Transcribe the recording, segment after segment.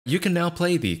You can now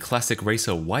play the classic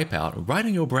racer Wipeout right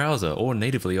in your browser or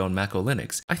natively on Mac or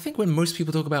Linux. I think when most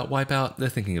people talk about Wipeout, they're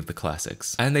thinking of the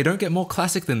classics. And they don't get more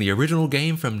classic than the original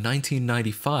game from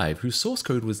 1995, whose source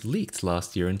code was leaked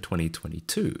last year in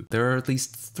 2022. There are at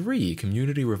least 3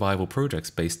 community revival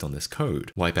projects based on this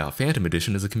code. Wipeout Phantom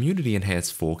Edition is a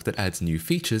community-enhanced fork that adds new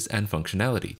features and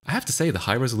functionality. I have to say the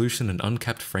high resolution and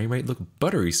uncapped frame rate look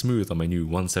buttery smooth on my new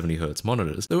 170Hz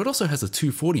monitors, though it also has a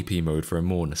 240p mode for a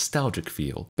more nostalgic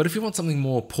feel. But if you want something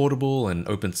more portable and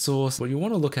open source, what you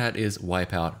want to look at is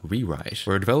Wipeout Rewrite,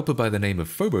 where a developer by the name of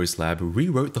Phobos Lab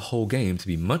rewrote the whole game to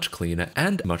be much cleaner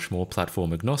and much more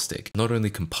platform agnostic, not only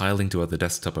compiling to other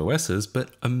desktop OSs, but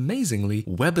amazingly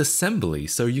WebAssembly,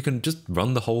 so you can just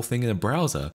run the whole thing in a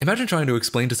browser. Imagine trying to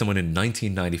explain to someone in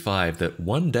 1995 that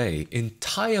one day,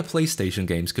 entire PlayStation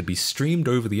games could be streamed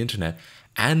over the internet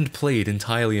and played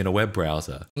entirely in a web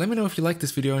browser. Let me know if you like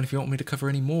this video and if you want me to cover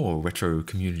any more retro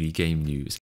community game news.